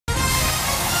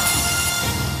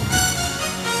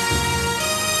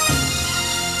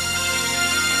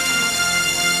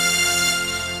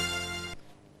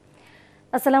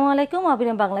আসসালামু আলাইকুম।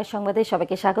 ATN বাংলা সংবাদে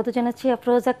সবাইকে স্বাগত জানাচ্ছি।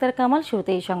 আফরোজা আক্তার কামাল।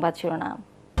 শুরুতেই সংবাদ শিরোনাম।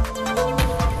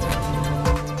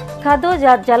 খাদ্য,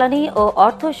 জ্বালানি ও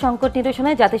অর্থ সংকট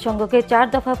নিরসনে জাতিসংঘকে 4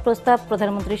 দফা প্রস্তাব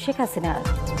প্রধানমন্ত্রী শেখ হাসিনার।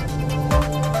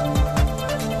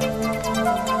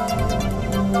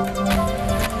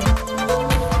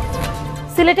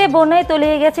 সিলেটে বন্যায়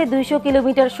তলিয়ে গেছে 200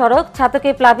 কিলোমিটার সড়ক, ছাতকে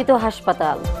প্লাবিত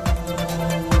হাসপাতাল।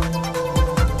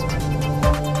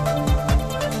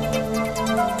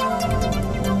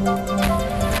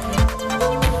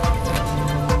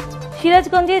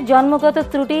 সিরাজগঞ্জে জন্মগত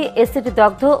ত্রুটি, এসিড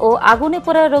দগ্ধ ও আগুনে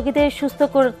পোড়া রোগীদের সুস্থ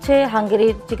করছে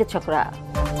হাঙ্গেরির চিকিৎসকরা।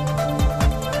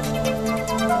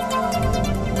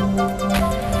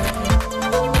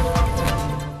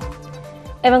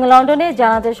 এবং লন্ডনে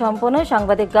জানাজা সম্পন্ন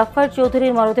সাংবাদিক গাফফার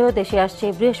চৌধুরীর মরদেহ দেশে আসছে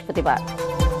বৃহস্পতিবার।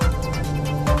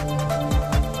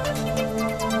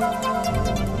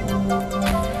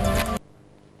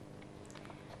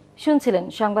 শুনছিলেন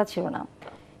সংবাদ শিরোনাম।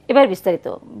 এবার বিস্তারিত।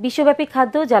 বিশ্বব্যাপী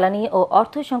খাদ্য, জ্বালানি ও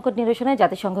অর্থ সংকট নিরসনে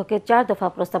জাতিসংঘকে 4 দফা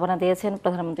প্রস্তাবনা দিয়েছেন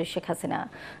প্রধানমন্ত্রী শেখ হাসিনা।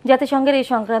 জাতিসংঘের এই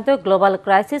সংক্রান্ত global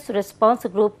crisis response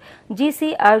group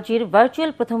GCRG'র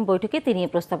virtual প্রথম বৈঠকে তিনি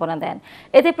প্রস্তাবনা দেন।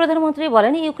 এতে প্রধানমন্ত্রী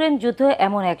বলেন, ইউক্রেন যুদ্ধ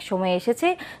এমন এক সময় এসেছে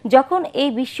যখন এই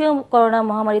বিশ্ব করোনা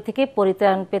মহামারী থেকে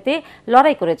পরিত্রাণ পেতে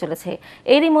লড়াই করে চলেছে।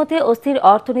 এরই মধ্যে অস্থির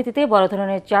অর্থনীতিতে বড়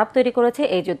ধরনের চাপ তৈরি করেছে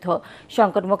এই যুদ্ধ।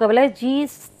 সংকট মোকাবেলায়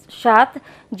G7,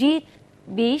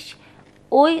 G20,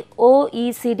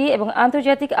 OECD এবং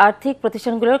আন্তর্জাতিক আর্থিক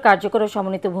প্রতিষ্ঠানগুলোর কার্যকর ও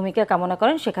সমন্বিত ভূমিকা কামনা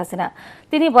করেন শেখ হাসিনা।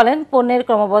 তিনি বলেন, পণ্যের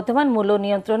ক্রমবর্ধমান মূল্য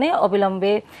নিয়ন্ত্রণে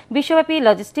অবিলম্বে বিশ্বব্যাপী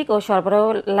লজিস্টিক ও সরবরাহ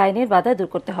লাইনের বাধা দূর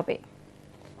করতে হবে।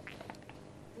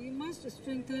 We must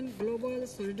strengthen global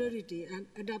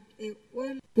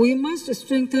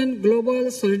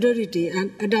solidarity and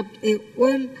adopt a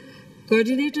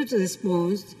well-coordinated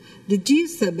response. The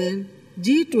G7,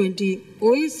 G20,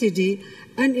 OECD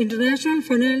and international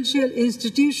financial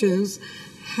institutions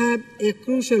have a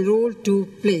crucial role to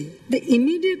play. The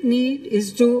immediate need is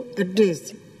to address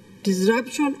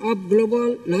disruption of global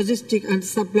logistic and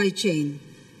supply chain.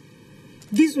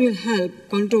 This will help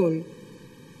control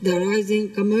the rising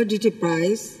commodity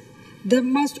price. There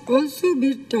must also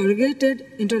be targeted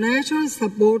international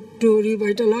support to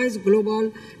revitalize global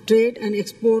trade and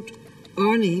export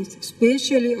earnings,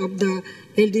 especially of the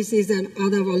LDCs and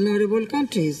other vulnerable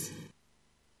countries.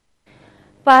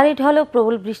 পাহাড়ি ঢল ও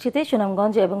প্রবল বৃষ্টিতে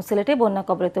সুনামগঞ্জ এবং সিলেটে বন্যা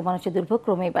কবলিত মানুষের দুর্ভোগ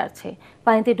ক্রমেই বাড়ছে।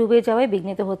 পানিতে ডুবে যাওয়ায়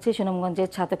বিঘ্নিত হচ্ছে সুনামগঞ্জের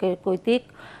ছাতকের কৈতিক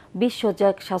 20 শয্যা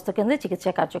স্বাস্থ্যকেন্দ্রে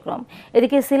চিকিৎসা কার্যক্রম।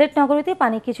 এদিকে সিলেট নগরীতে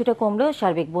পানি কিছুটা কমলেও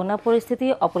সার্বিক বন্যা পরিস্থিতি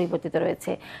অপরিবর্তিত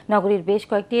রয়েছে। নগরীর বেশ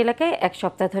কয়েকটি এলাকায় 1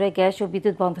 সপ্তাহ ধরে গ্যাস ও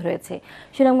বিদ্যুৎ বন্ধ রয়েছে।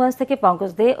 সুনামগঞ্জ থেকে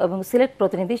পঙ্কজ দে এবং সিলেট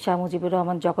প্রতিনিধি শাহ মুজিবুর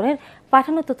রহমান জকনের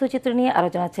পাঠানো তথ্যচিত্র নিয়ে আরো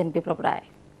জানাচ্ছেন বিপ্লব রায়।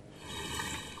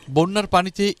 বন্যার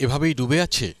পানিতে এভাবেই ডুবে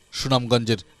আছে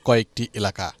সুনামগঞ্জের কয়েকটি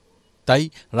এলাকা। তাই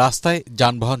রাস্তায়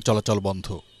যানবাহন চলাচল বন্ধ।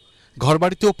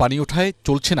 ঘরবাড়িতেও পানি ওঠায়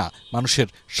চলছে না মানুষের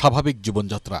স্বাভাবিক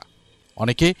জীবনযাত্রা।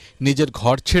 অনেকে নিজের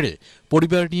ঘর ছেড়ে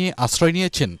পরিবার নিয়ে আশ্রয়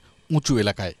নিয়েছেন উঁচু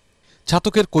এলাকায়।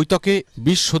 ছাতকের কৈতকে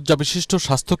 20 শয্যা বিশিষ্ট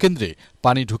স্বাস্থ্যকেন্দ্রে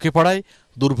পানি ঢুকে পড়ায়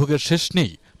দুর্ভোগের শেষ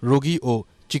নেই রোগী ও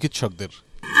চিকিৎসকদের।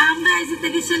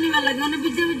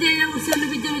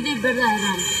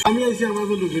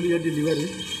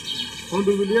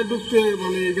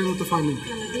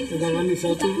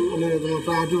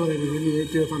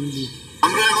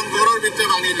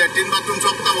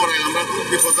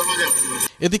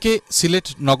 এদিকে সিলেট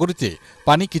নগরীতে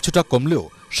পানি কিছুটা কমলেও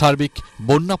সার্বিক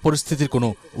বন্যা পরিস্থিতির কোনো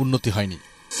উন্নতি হয়নি।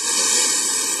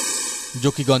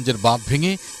 জকিগঞ্জের বাঁধ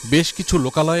ভেঙে বেশ কিছু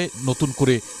লোকালয়ে নতুন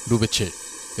করে ডুবেছে।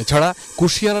 এছাড়া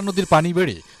কুশিয়ারা নদীর পানি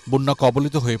বেড়ে বন্যা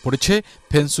কবলিত হয়ে পড়েছে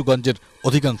ফেন্সুগঞ্জের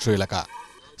অধিকাংশ এলাকা।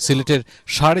 সিলেটের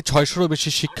 650-রও বেশি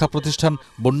শিক্ষা প্রতিষ্ঠান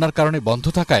বন্যার কারণে বন্ধ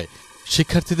থাকায়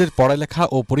শিক্ষার্থীদের পড়ালেখা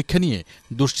ও পরীক্ষা নিয়ে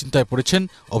দুশ্চিন্তায় পড়েছেন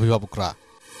অভিভাবকরা।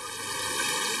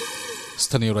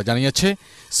 স্থানীয়রা জানিয়েছে,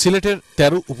 সিলেটের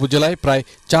 13 উপজেলায় প্রায়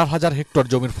 4000 হেক্টর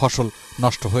জমির ফসল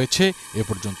নষ্ট হয়েছে এ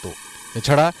পর্যন্ত।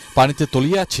 এছাড়া পানিতে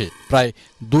তলিয়ে আছে প্রায়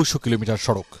 200 কিলোমিটার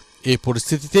সড়ক। এই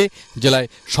পরিস্থিতিতে জেলায়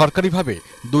সরকারিভাবে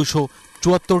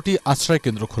 274টি আশ্রয়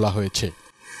কেন্দ্র খোলা হয়েছে।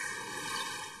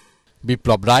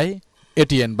 বিপ্লব রায়,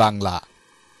 ATN বাংলা।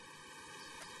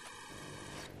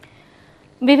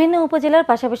 বিভিন্ন উপজেলার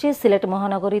পাশাপাশি সিলেট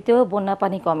মহানগরীতেও বন্যা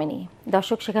পানি কমেনি।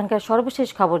 দর্শক, সেখানকার সর্বশেষ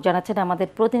খবর জানাচ্ছেন আমাদের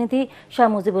প্রতিনিধি শাহ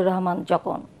মুজিবুর রহমান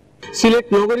জকন। সিলেট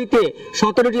নগরীতে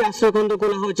 17টি আশ্রয়কেন্দ্র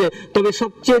খোলা হয়েছে, তবে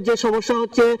সবচেয়ে যে সমস্যা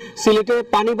হচ্ছে সিলেটে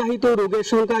পানিবাহিত রোগের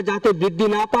সংখ্যা যাতে বৃদ্ধি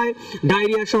না পায়,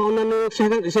 ডায়রিয়া সহ অন্যান্য,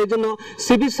 সেই জন্য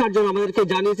সিভিল সার্জন আমাদেরকে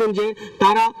জানিয়েছেন যে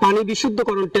তারা পানি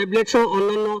বিশুদ্ধকরণ ট্যাবলেট সহ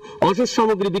অন্যান্য ওষুধ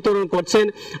সামগ্রী বিতরণ করছেন।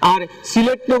 আর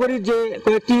সিলেট নগরীর যে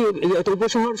কয়েকটি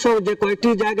উপশহর সহ যে কয়েকটি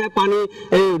জায়গায় পানি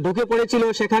ঢুকে পড়েছিল,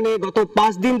 সেখানে গত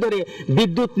 5 দিন ধরে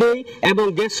বিদ্যুৎ নেই এবং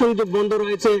গ্যাস সংযোগ বন্ধ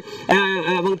রয়েছে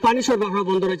এবং পানি সরবরাহ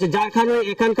বন্ধ রয়েছে, যার কারণে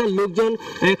এখানকার লোকজন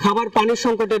খাবার পানির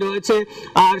সংকটে রয়েছে।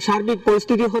 আর সার্বিক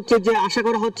পরিস্থিতি হচ্ছে যে আশা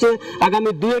করা হচ্ছে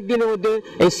আগামী 2-1 দিনের মধ্যে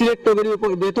এই সিলেট নগরীর উপর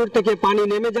ভেতর থেকে পানি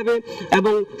নেমে যাবে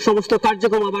এবং সমস্ত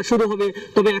কার্যক্রম আবার শুরু হবে।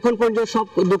 তবে এখন পর্যন্ত সব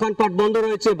দোকানপাট বন্ধ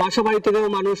রয়েছে, বাসাবাড়ি থেকেও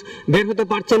মানুষ বের হতে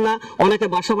পারছেন না, অনেকে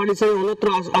বাসাবাড়ি ছেড়ে অন্যত্র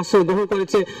আশ্রয় গ্রহণ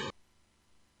করেছে।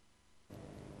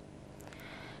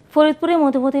 ফরিদপুরে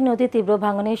মধুমতি নদী তীব্র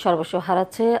ভাঙনে সর্বস্ব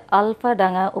হারাচ্ছে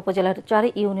আলফাডাঙ্গা উপজেলার 4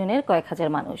 ইউনিয়নের কয়েক হাজার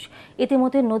মানুষ।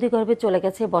 ইতিমধ্যে নদীগর্ভে চলে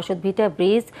গেছে বসতভিটা,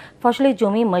 ব্রিজ, ফসলি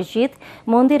জমি, মসজিদ,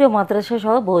 মন্দির ও মাদ্রাসা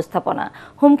সহ বহু স্থাপনা।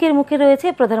 হুমকির মুখে রয়েছে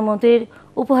প্রধানমন্ত্রীর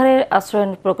উপহারের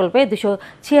আশ্রয়ন প্রকল্পে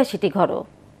 286টি ঘরও।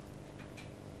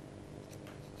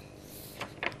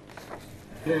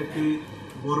 একটি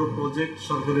বড় প্রজেক্ট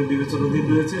সরকারের বিবেচনাধীন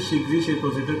রয়েছে, শীঘ্রই সেই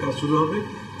প্রজেক্টের কাজ শুরু হবে।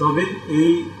 তবে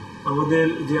এই আমাদের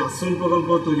যে আশ্রয় প্রকল্প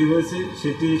তৈরি হয়েছে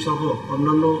সেটি সহ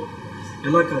অন্যান্য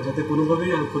এলাকা যাতে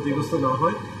কোনোভাবেই আর ক্ষতিগ্রস্ত না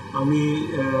হয়, আমি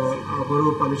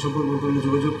আবারও পানি সম্পদ মন্ত্রণালয়ে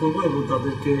যোগাযোগ করব এবং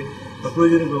তাদেরকে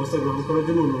প্রয়োজনীয় ব্যবস্থা গ্রহণ করার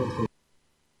জন্য অনুরোধ করব।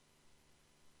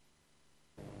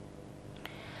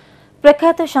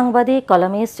 প্রখ্যাত সাংবাদিক,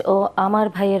 কলামিস্ট ও আমার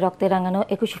ভাইয়ের রক্তে রাঙানো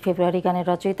 21শে ফেব্রুয়ারি গানের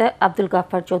রচয়িতা আব্দুল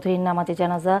গাফফার চৌধুরীর নামাজে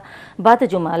জানাজা বাদ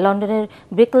জুমা লন্ডনের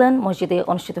ব্রিকল্যান্ড মসজিদে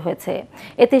অনুষ্ঠিত হয়েছে।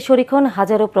 এতে শরীক হন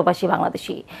হাজারো প্রবাসী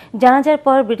বাংলাদেশি। জানাজার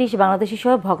পর ব্রিটিশ বাংলাদেশি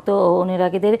সহ ভক্ত ও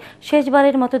অনুরাগীদের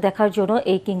শেষবারের মতো দেখার জন্য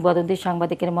এই কিংবদন্তি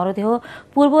সাংবাদিকের মরদেহ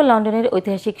পূর্ব লন্ডনের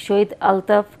ঐতিহাসিক শহীদ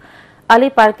আলতাফ আলী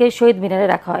পার্কের শহীদ মিনারে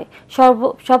রাখা হয়।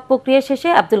 সব প্রক্রিয়া শেষে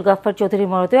আব্দুল গাফফার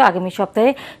চৌধুরীর মরদেহ আগামী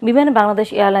সপ্তাহে বিমান বাংলাদেশ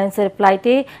এয়ারলাইন্সের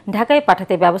ফ্লাইটে ঢাকায়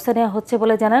পাঠাতে ব্যবস্থা নেওয়া হচ্ছে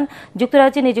বলে জানান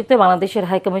যুক্তরাজ্যে নিযুক্ত বাংলাদেশের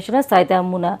হাইকমিশনার সাইদা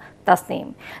মুনা তাসনিম।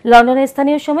 লন্ডনের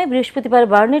স্থানীয় সময় বৃহস্পতিবার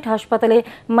বার্নেট হাসপাতালে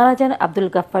মারা যান আব্দুল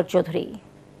গাফফার চৌধুরী।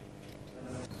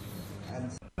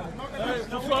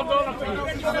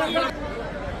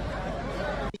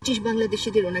 ব্রিটিশ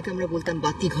বাংলাদেশিদের ওনাকে আমরা বলতাম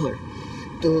বাতিঘর।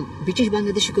 তো ব্রিটিশ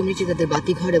বাংলাদেশি কমিউনিটি তাদের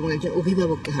বাতিঘর এবং একজন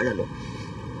অভিভাবককে হারালো।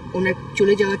 ওনার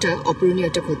চলে যাওয়াটা অপূরণীয়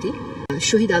একটা ক্ষতি।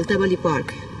 শহীদ আলতাফ আলী পার্ক,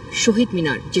 শহীদ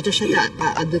মিনার, যেটার সাথে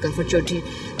আব্দুল গাফফার চৌধুরীর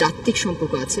তাত্ত্বিক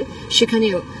সম্পর্ক আছে, সেখানে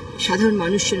সাধারণ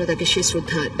মানুষ যেন তাকে সে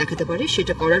শ্রদ্ধা দেখাতে পারে,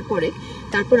 সেটা করার পরে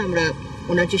তারপর আমরা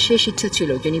ওনার যে শেষ ইচ্ছা ছিল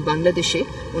যিনি বাংলাদেশে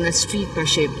ওনার স্ত্রীর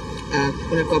পাশে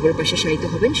ওনার কবরের পাশে শায়িত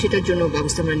হবেন, সেটার জন্য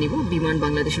ব্যবস্থা আমরা নিব। বিমান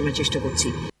বাংলাদেশে আমরা চেষ্টা করছি।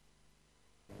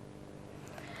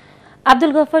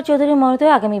 আব্দুল গাফফার চৌধুরীর মরদেহ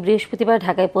আগামী বৃহস্পতিবার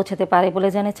ঢাকায় পৌঁছাতে পারে বলে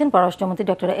জানিয়েছেন পররাষ্ট্রমন্ত্রী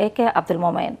ডক্টর একে আব্দুল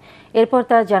মোমেন। এরপর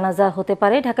তার জানাজা হতে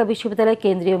পারে ঢাকা বিশ্ববিদ্যালয়ের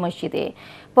কেন্দ্রীয় মসজিদে।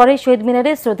 পরে শহীদ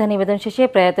মিনারে শ্রদ্ধা নিবেদন শেষে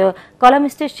প্রয়াত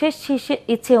কলামিস্টের শেষ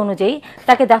ইচ্ছে অনুযায়ী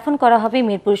তাকে দাফন করা হবে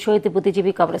মিরপুর শহীদ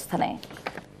বুদ্ধিজীবী কবরস্থানে।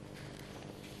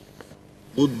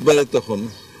 বুধবারে তখন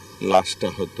লাশটা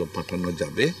হয়তো পাঠানো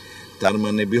যাবে, তার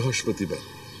মানে বৃহস্পতিবার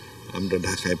আমরা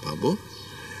ঢাকায় পাবো।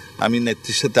 আমি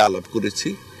নেত্রীর সাথে আলাপ করেছি,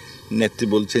 নেত্রী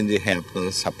বলছেন যে হ্যাঁ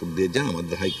আপনারা সাপোর্ট দিয়ে যান,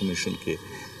 আমাদের হাই কমিশনকে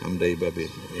আমরা এইভাবে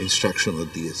ইনস্ট্রাকশনও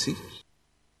দিয়েছি।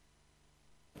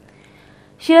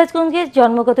 সিরাজগঞ্জের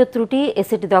জন্মগত ত্রুটি,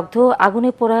 এসিড দগ্ধ,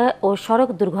 আগুনে পোড়া ও সড়ক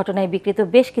দুর্ঘটনায় বিকৃত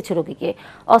বেশ কিছু রোগীকে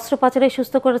অস্ত্রোপচারে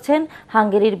সুস্থ করেছেন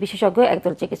হাঙ্গেরির বিশেষজ্ঞ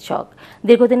একদল চিকিৎসক।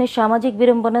 দীর্ঘদিনের সামাজিক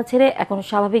বিড়ম্বনা ছেড়ে এখন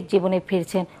স্বাভাবিক জীবনে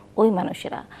ফিরছেন ওই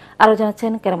মানুষেরা। আরও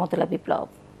জানাচ্ছেন কেরামতুল্লাহ বিপ্লব।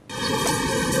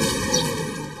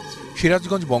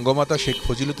 সিরাজগঞ্জ বঙ্গমাতা শেখ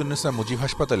ফজিলতুন্নেসা মুজিব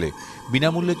হাসপাতালে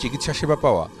বিনামূল্যে চিকিৎসা সেবা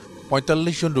পাওয়া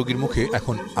 ৪৫ জন রোগীর মুখে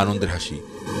এখন আনন্দের হাসি।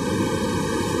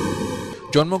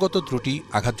 জন্মগত ত্রুটি,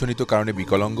 আঘাতজনিত কারণে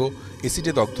বিকলাঙ্গ,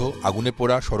 এসিডে দগ্ধ, আগুনে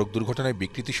পোড়া, সড়ক দুর্ঘটনায়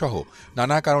বিকৃতি সহ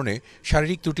নানা কারণে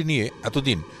শারীরিক ত্রুটি নিয়ে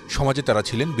এতদিন সমাজে তারা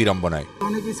ছিলেন বিড়ম্বনায়।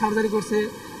 অনেকেই সার্জারি করছে,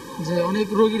 যে অনেক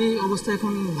রোগীরই অবস্থা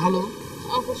এখন ভালো।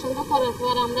 অপারেশনটা করার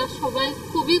পর আমরা সবাই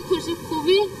খুবই খুশি,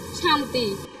 খুবই শান্তি।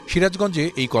 সিরাজগঞ্জে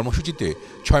এই কর্মসূচিতে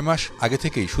 ৬ মাস আগে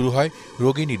থেকেই শুরু হয়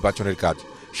রোগী নির্বাচনের কাজ।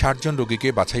 ৬০ জন রোগীকে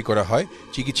বাছাই করা হয়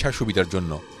চিকিৎসার সুবিধার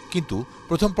জন্য, কিন্তু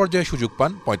প্রথম পর্যায়ে সুযোগ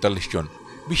পান ৪৫ জন।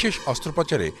 বিশেষ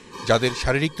অস্ত্রোপচারে যাদের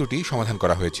শারীরিক ত্রুটি সমাধান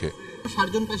করা হয়েছে। ৬০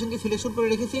 জন পেশেন্টকে সিলেকশন করে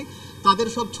রেখেছি, তাদের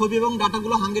সব ছবি এবং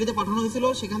ডাটাগুলো হাঙ্গেরিতে পাঠানো হয়েছিল,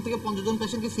 সেখান থেকে ৫০ জন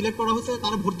পেশেন্টকে সিলেক্ট করা হয়েছে,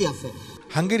 তারা ভর্তি আছে।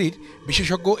 হাঙ্গেরির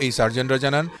বিশেষজ্ঞ এই সার্জনরা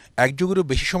জানান, এক যুগেরও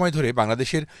বেশি সময় ধরে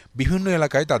বাংলাদেশের বিভিন্ন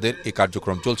এলাকায় তাদের এই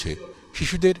কার্যক্রম চলছে।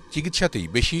 শিশুদের চিকিৎসাতেই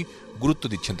বেশি গুরুত্ব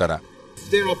দিচ্ছেন তারা।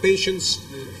 There are patients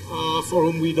for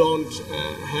whom we don't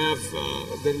have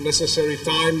the necessary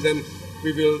time, then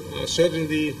we will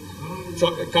certainly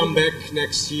come back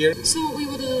next year. So we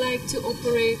would like to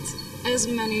operate as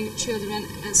many children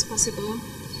as possible,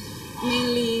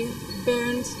 mainly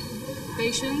burned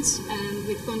patients and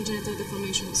with congenital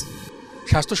deformations.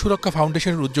 স্বাস্থ্য সুরক্ষা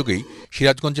ফাউন্ডেশনের উদ্যোগেই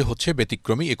সিরাজগঞ্জে হচ্ছে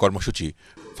ব্যতিক্রমী এ কর্মসূচি।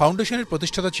 ফাউন্ডেশনের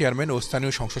প্রতিষ্ঠাতা চেয়ারম্যান ও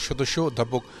স্থানীয় সংসদ সদস্য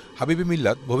অধ্যাপক হাবিবি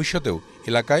মিল্লাত ভবিষ্যতেও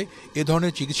এলাকায় এ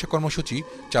ধরনের চিকিৎসা কর্মসূচি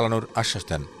চালানোর আশ্বাস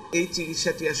দেন। এই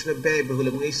চিকিৎসাটি আসলে ব্যয়বহুল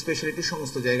এবং এই স্পেশালিটি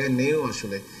সমস্ত জায়গায় নেও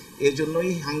আসলে এই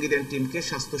জন্যই হাঙ্গেরিয়ান টিমকে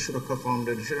স্বাস্থ্য সুরক্ষা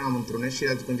ফাউন্ডেশনের আমন্ত্রণে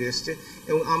সিরাজগঞ্জে এসছে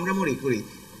এবং আমরা মনে করি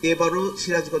এবারও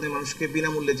সিরাজগঞ্জের মানুষকে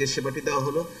বিনামূল্যে যে সেবাটি দেওয়া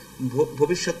হলো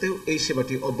ভবিষ্যতেও এই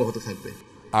সেবাটি অব্যাহত থাকবে।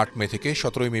 ৮ মে থেকে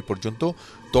 ১৭ মে পর্যন্ত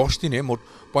 ১০ দিনে মোট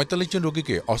 ৪৫ জন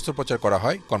রোগীকে অস্ত্রোপচার করা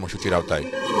হয় কর্মসূচির আওতায়।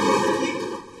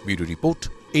 Bureau report,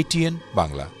 ATN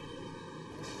Bangla.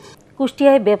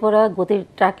 কুষ্টিয়ায় বেপরোয়া গতির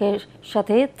ট্রাকের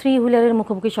সাথে থ্রি হুইলারের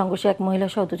মুখোমুখি সংঘর্ষে এক মহিলা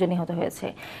সহ 2 জন নিহত হয়েছে।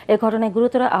 এ ঘটনায়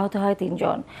গুরুতর আহত হয় 3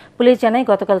 জন। পুলিশ জানায়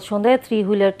গতকাল সন্ধ্যায় থ্রি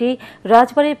হুইলারটি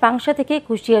রাজবাড়ির পাংশা থেকে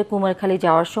কুষ্টিয়ার কুমারখালী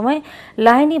যাওয়ার সময়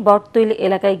লাহিনী বটতৈল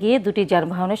এলাকায় গিয়ে 2টি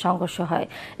যানবাহনের সংঘর্ষ হয়।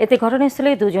 এতে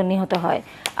ঘটনাস্থলে 2 জন নিহত হয়।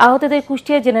 আহতদের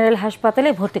কুষ্টিয়া জেনারেল হাসপাতালে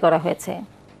ভর্তি করা হয়েছে।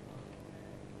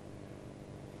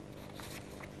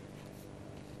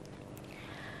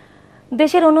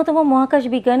 দেশের অন্যতম মহাকাশ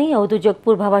বিজ্ঞানী ও দুর্যোগ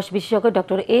পূর্বাভাস বিশেষজ্ঞ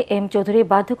ডক্টর AM চৌধুরী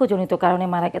বার্ধক্যজনিত কারণে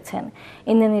মারা গেছেন।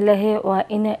 ইন্না লিল্লাহি ওয়া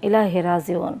ইন্না ইলাইহি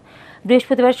রাজিউন।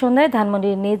 বৃহস্পতিবার সন্ধ্যায়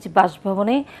ধানমন্ডির নিজ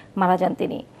বাসভবনে মারা যান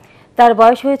তিনি। তার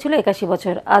বয়স হয়েছিল 81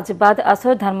 বছর। আজ বাদ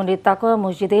আসর ধানমন্ডির তাকওয়া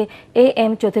মসজিদে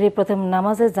AM চৌধুরীর প্রথম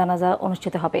নামাজে জানাজা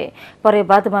অনুষ্ঠিত হবে। পরে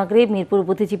বাদ মাগরিব মিরপুর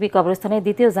বুদ্ধিজীবী কবরস্থানে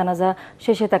দ্বিতীয় জানাজা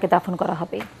শেষে তাকে দাফন করা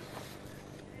হবে।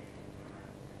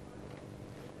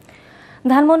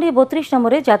 ধানমন্ডি ৩২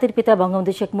 নম্বরে জাতির পিতা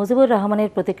বঙ্গবন্ধু শেখ মুজিবুর রহমানের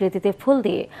প্রতিকৃতিতে ফুল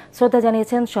দিয়ে শ্রদ্ধা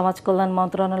জানিয়েছেন সমাজ কল্যাণ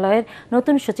মন্ত্রণালয়ের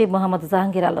নতুন সচিব মোহাম্মদ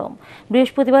জাহাঙ্গীর আলম।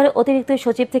 বৃহস্পতিবার অতিরিক্ত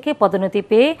সচিব থেকে পদোন্নতি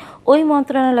পেয়ে ওই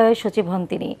মন্ত্রণালয়ের সচিব হন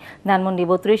তিনি। ধানমন্ডি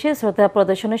 ৩২-এ শ্রদ্ধা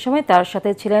প্রদর্শনের সময় তার সাথে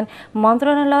ছিলেন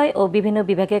মন্ত্রণালয় ও বিভিন্ন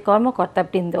বিভাগের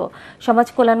কর্মকর্তাবৃন্দ। সমাজ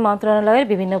কল্যাণ মন্ত্রণালয়ের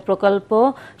বিভিন্ন প্রকল্প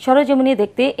সরজমিনে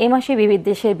দেখতে এ মাসে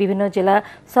দেশের বিভিন্ন জেলা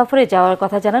সফরে যাওয়ার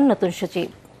কথা জানান নতুন সচিব।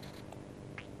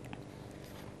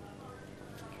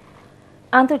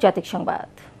 আন্তর্জাতিক সংবাদ।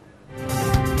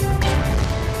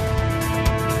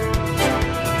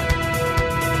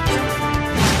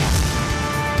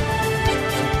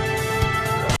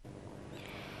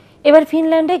 এবার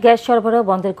ফিনল্যান্ডে গ্যাস সরবরাহ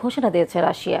বন্ধের ঘোষণা দিয়েছে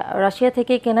রাশিয়া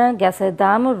থেকে কেনা গ্যাসের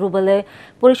দাম রুবেলে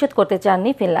পরিশোধ করতে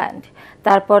চাননি ফিনল্যান্ড।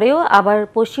 তারপরেও আবার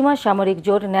পশ্চিমা সামরিক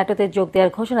জোট ন্যাটোতে যোগ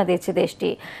দেওয়ার ঘোষণা দিয়েছে দেশটি।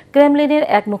 ক্রেমলিনের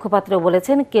এক মুখপাত্র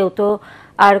বলেছেন, কেউ তো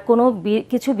আর কোনো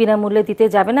কিছু বিনামূল্যে দিতে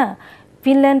যাবে না।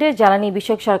 ফিনল্যান্ডের জ্বালানি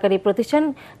বিষয়ক সরকারি প্রতিষ্ঠান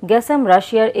গ্যাসাম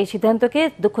রাশিয়ার এই সিদ্ধান্তকে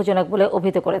দুঃখজনক বলে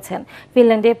অভিহিত করেছেন।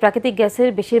 ফিনল্যান্ডে প্রাকৃতিক গ্যাসের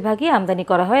বেশিরভাগই আমদানি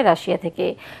করা হয় রাশিয়া থেকে।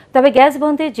 তবে গ্যাস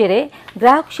বন্ধের জেরে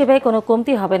গ্রাহক সেবায় কোনো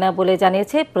কমতি হবে না বলে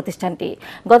জানিয়েছে প্রতিষ্ঠানটি।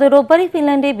 গত রোববারই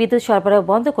ফিনল্যান্ডে বিদ্যুৎ সরবরাহ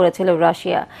বন্ধ করেছিল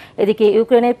রাশিয়া। এদিকে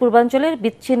ইউক্রেনের পূর্বাঞ্চলের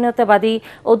বিচ্ছিন্নতাবাদী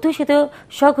অধ্যুষিত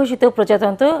স্বঘোষিত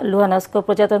প্রজাতন্ত্র লুহানস্ক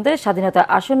প্রজাতন্ত্রের স্বাধীনতা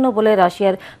আসন্ন বলে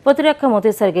রাশিয়ার প্রতিরক্ষা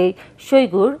মন্ত্রী সার্গেই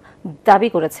শোইগুর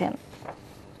দাবি করেছেন।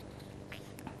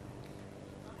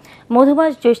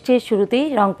 মধুমাস জ্যৈষ্ঠের শুরুতেই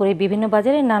রংপুরের বিভিন্ন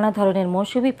বাজারে নানা ধরনের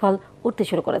মৌসুমি ফল উঠতে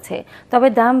শুরু করেছে, তবে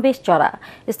দাম বেশ চড়া।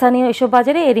 স্থানীয় এসব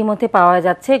বাজারে এরই মধ্যে পাওয়া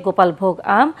যাচ্ছে গোপালভোগ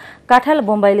আম, কাঁঠাল,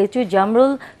 বোম্বাই লিচু,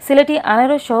 জামরুল, সিলেটি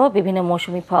আনারস সহ বিভিন্ন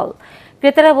মৌসুমি ফল।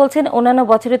 ক্রেতারা বলছেন, অন্যান্য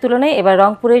বছরের তুলনায় এবার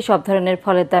রংপুরে সব ধরনের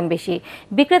ফলের দাম বেশি।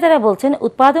 বিক্রেতারা বলছেন,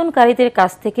 উৎপাদনকারীদের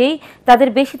কাছ থেকেই তাদের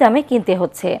বেশি দামে কিনতে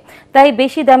হচ্ছে, তাই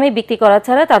বেশি দামে বিক্রি করা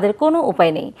ছাড়া তাদের কোনো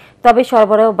উপায় নেই। তবে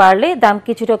সরবরাহ বাড়লে দাম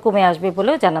কিছুটা কমে আসবে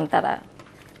বলেও জানান তারা।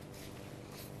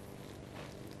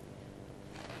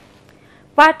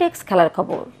 পার্টেক্স খেলার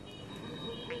খবর।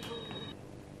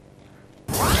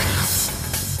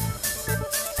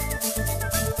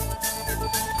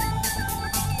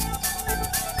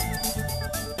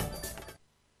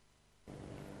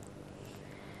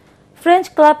 ফ্রেঞ্চ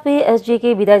ক্লাব PSG-কে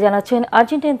বিদায় জানাচ্ছেন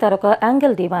আর্জেন্টিন তারকা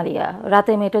অ্যাঙ্গেল ডি মারিয়া।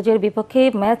 রাতে মেটোজের বিপক্ষে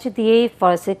ম্যাচ দিয়েই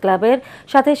ফরাসি ক্লাবের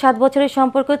সাথে 7 বছরের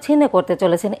সম্পর্ক ছিন্ন করতে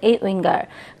চলেছেন এই উইঙ্গার।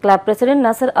 ক্লাব প্রেসিডেন্ট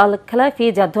নাসের আল খেলাফি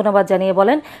ধন্যবাদ জানিয়ে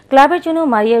বলেন, ক্লাবের জন্য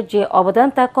মারিয়ার যে অবদান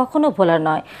তা কখনো ভোলার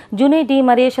নয়। জুনে ডি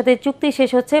মারিয়ার সাথে চুক্তি শেষ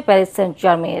হচ্ছে প্যারিস সেন্ট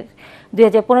জার্মের।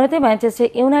 2015-তে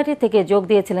ম্যানচেস্টার ইউনাইটেড থেকে যোগ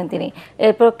দিয়েছিলেন তিনি।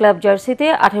 এরপর ক্লাব জার্সিতে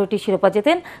 18টি শিরোপা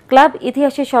জেতেন। ক্লাব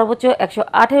ইতিহাসে সর্বোচ্চ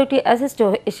 118টি অ্যাসিস্ট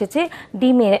এসেছে ডি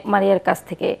মারিয়ার কাছ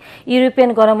থেকে।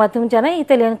 ইউরোপিয়ান গণমাধ্যম জানায়,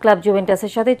 ইতালিয়ান ক্লাব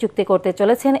জুভেন্টাসের সাথে চুক্তি করতে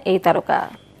চলেছেন এই তারকা।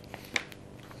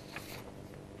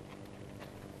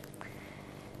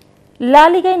 লা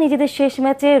লিগায় নিজেদের শেষ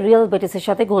ম্যাচে রিয়াল বেটিসের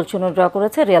সাথে গোলশূন্য ড্র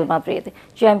করেছে রিয়াল মাদ্রিদ।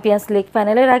 চ্যাম্পিয়ন্স লিগ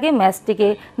ফাইনালের আগে ম্যাচটিকে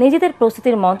নিজেদের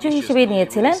প্রস্তুতির মঞ্চ হিসেবে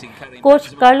নিয়েছিলেন কোচ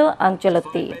কার্লো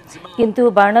আনচেলত্তি, কিন্তু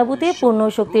বার্নাবুতে পূর্ণ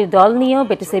শক্তির দল নিয়েও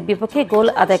বেটিসের বিপক্ষে গোল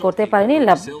আদায় করতে পারেনি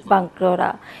লা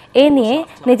বাঙ্করা। এ নিয়ে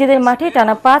নিজেদের মাঠে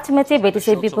টানা 5 ম্যাচে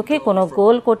বেটিসের বিপক্ষে কোনো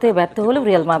গোল করতে ব্যর্থ হল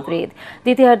রিয়াল মাদ্রিদ।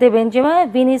 দ্বিতীয়ার্ধে বেনজেমা,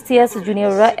 ভিনিসিয়াস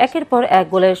জুনিয়ররা একের পর এক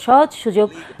গোলের সহজ সুযোগ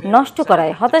নষ্ট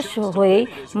করায় হতাশ হয়েই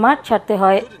মাঠ ছাড়তে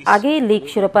হয় আগেই লিগ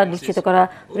শিরোপা নিশ্চিত করা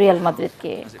রিয়াল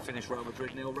মাদ্রিদকে।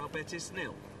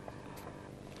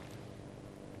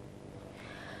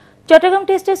 চট্টগ্রাম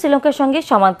টেস্টে শ্রীলঙ্কার সঙ্গে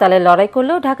সমান তালে লড়াই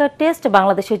করলেও ঢাকার টেস্ট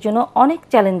বাংলাদেশের জন্য অনেক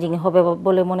চ্যালেঞ্জিং হবে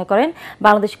বলে মনে করেন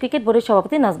বাংলাদেশ ক্রিকেট বোর্ডের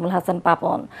সভাপতি নাজমুল হাসান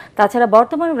পাপন। তাছাড়া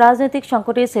বর্তমান রাজনৈতিক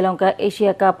সংকটে শ্রীলঙ্কা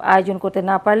এশিয়া কাপ আয়োজন করতে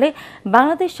না পারলে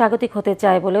বাংলাদেশ স্বাগতিক হতে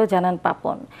চায় বলেও জানান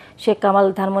পাপন। শেখ কামাল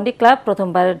ধানমন্ডি ক্লাব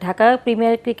প্রথমবার ঢাকা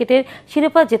প্রিমিয়ার ক্রিকেটের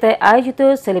শিরোপা জেতায় আয়োজিত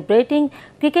সেলিব্রেটিং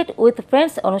ক্রিকেট উইথ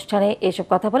ফ্রেন্ডস অনুষ্ঠানে এসব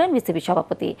কথা বলেন বিসিবি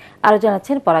সভাপতি। আরও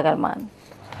জানাচ্ছেন পরাগ আরমান।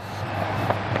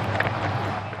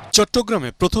 চট্টগ্রামে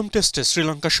প্রথম টেস্টে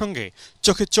শ্রীলঙ্কার সঙ্গে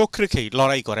চোখে চোখ রেখেই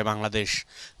লড়াই করে বাংলাদেশ।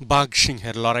 বাঘ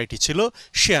সিংহের লড়াইটি ছিল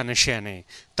শেয়ানে শেয়ানে,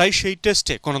 তাই সেই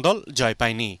টেস্টে কোনো দল জয়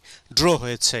পায়নি, ড্র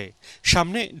হয়েছে।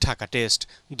 সামনে ঢাকা টেস্ট,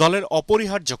 দলের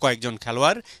অপরিহার্য কয়েকজন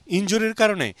খেলোয়াড় ইনজুরির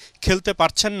কারণে খেলতে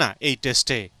পারছেন না এই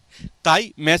টেস্টে, তাই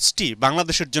ম্যাচটি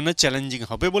বাংলাদেশের জন্য চ্যালেঞ্জিং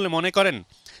হবে বলে মনে করেন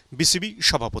বিসিবি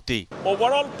সভাপতি।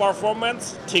 ওভারঅল পারফরম্যান্স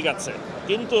ঠিক আছে,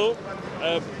 কিন্তু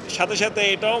সাথে সাথে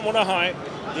এটাও মনে হয়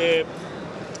যে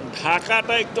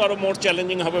ঢাকাটা একটু আরো মোর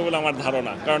চ্যালেঞ্জিং হবে বলে আমার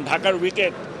ধারণা, কারণ ঢাকার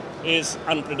উইকেট ইজ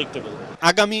আনপ্রেডিক্টেবল।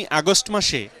 আগামী আগস্ট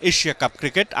মাসে এশিয়া কাপ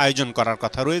ক্রিকেট আয়োজন করার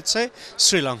কথা রয়েছে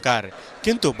শ্রীলঙ্কার,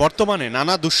 কিন্তু বর্তমানে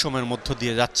নানা দুঃসময়ের মধ্য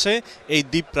দিয়ে যাচ্ছে এই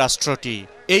দ্বীপ রাষ্ট্রটি।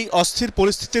 এই অস্থির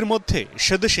পরিস্থিতির মধ্যে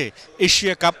সেদেশে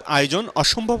এশিয়া কাপ আয়োজন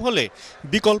অসম্ভব হলে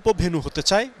বিকল্প ভেন্যু হতে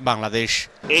চায় বাংলাদেশ।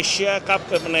 এশিয়া কাপ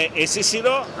মানে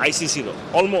এসিসিরও আইসিসিরও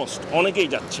অলমোস্ট অনেকেই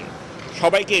যাচ্ছে,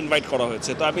 সবাইকে ইনভাইট করা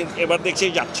হয়েছে, তো আমি এবার দেখছি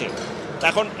যাচ্ছে।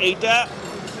 এখন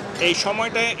এই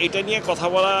সময়টায় এটা নিয়ে কথা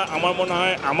বলা আমার মনে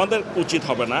হয় আমাদের উচিত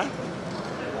হবে না।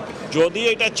 যদি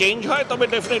এটা চেঞ্জ হয় তবে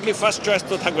ডেফিনেটলি ফার্স্ট চয়েস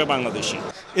তো থাকবে বাংলাদেশি।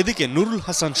 এদিকে নুরুল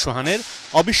হাসান সোহানের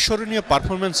অবিস্মরণীয়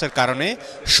পারফরম্যান্সের কারণে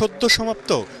সদ্য সমাপ্ত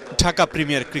ঢাকা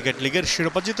প্রিমিয়ার ক্রিকেট লিগের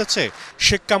শিরোপা জিতেছে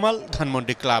শেখ কামাল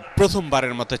ধানমন্ডি ক্লাব।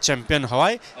 প্রথমবারের মতো চ্যাম্পিয়ন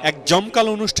হওয়ায় এক জমকালো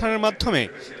অনুষ্ঠানের মাধ্যমে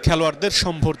খেলোয়াড়দের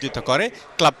সম্বর্ধিত করে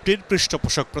ক্লাবটির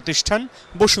পৃষ্ঠপোষক প্রতিষ্ঠান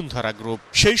বসুন্ধরা গ্রুপ।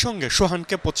 সেই সঙ্গে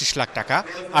সোহানকে 25 লাখ টাকা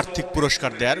আর্থিক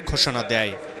পুরস্কার দেওয়ার ঘোষণা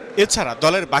দেয়। এছাড়া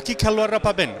দলের বাকি খেলোয়াড়রা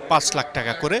পাবেন 5 লাখ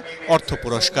টাকা করে অর্থ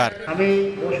পুরস্কার। আমি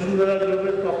বসুন্ধরা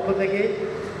গ্রুপের পক্ষ থেকে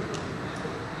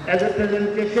অ্যাজ এ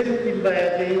প্রেজেন্টেশন কিংবা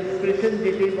অ্যাজ এ ইন্সপিরেশন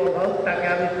যেটি বলা হোক, তাকে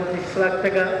আমি 25 লাখ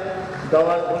টাকা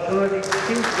দেওয়ার ঘোষণা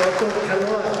দিচ্ছি। যত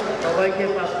খেলোয়াড় সবাইকে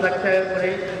 5 লাখ টাকা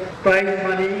করে প্রাইজ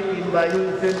মানি কিংবা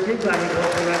ইনসেন্টিভ আমি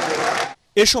ঘোষণা করি।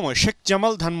 এ সময় শেখ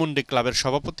জামাল ধানমন্ডি ক্লাবের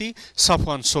সভাপতি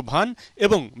সাফওয়ান সোবহান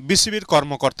এবং বিসিবির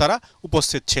কর্মকর্তারা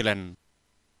উপস্থিত ছিলেন।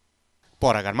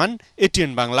 পরাগ আরমান,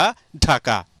 এটিএন বাংলা,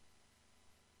 ঢাকা।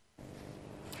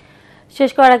 শেষ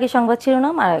করার আগে সংবাদ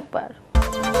শিরোনাম আরেকবার।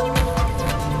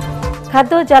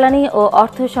 খাদ্য, জ্বালানি ও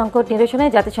অর্থ সংকট নিরসনে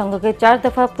জাতিসংঘকে 4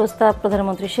 দফা প্রস্তাব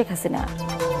প্রধানমন্ত্রী শেখ হাসিনা।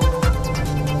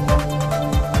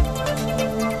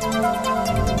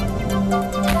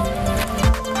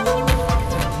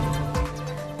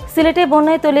 সিলেটে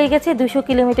বন্যায় তলিয়ে গেছে 200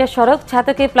 কিলোমিটার সড়ক,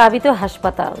 ছাতকে প্লাবিত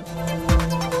হাসপাতাল।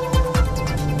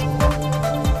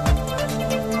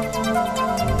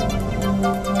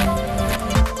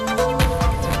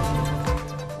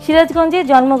 সিরাজগঞ্জে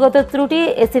জন্মগত ত্রুটি,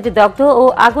 এসিড দগ্ধ ও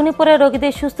আগুনে পোড়া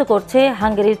রোগীদের সুস্থ করছে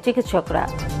হাঙ্গেরির চিকিৎসকরা।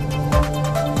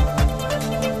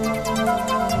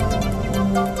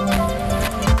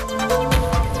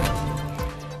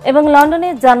 এবং লন্ডনে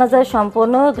জানাজা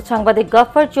সম্পন্ন, সাংবাদিক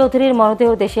গফফার চৌধুরীর মরদেহ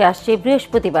দেশে আসছে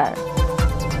বৃহস্পতিবার।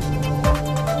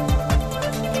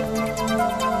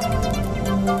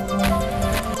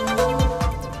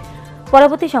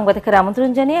 পরবর্তী সংবাদ দেখার আমন্ত্রণ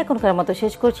জানিয়ে এখনকার মতো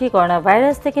শেষ করছি। করোনা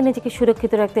ভাইরাস থেকে নিজেকে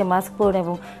সুরক্ষিত রাখতে মাস্ক পরুন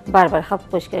এবং বারবার হাত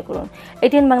পরিষ্কার করুন।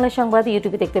 এটিএন বাংলা সংবাদ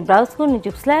ইউটিউবে দেখতে ব্রাউজ করুন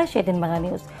youtube/ATN Bangla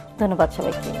নিউজ। ধন্যবাদ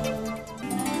সবাইকে।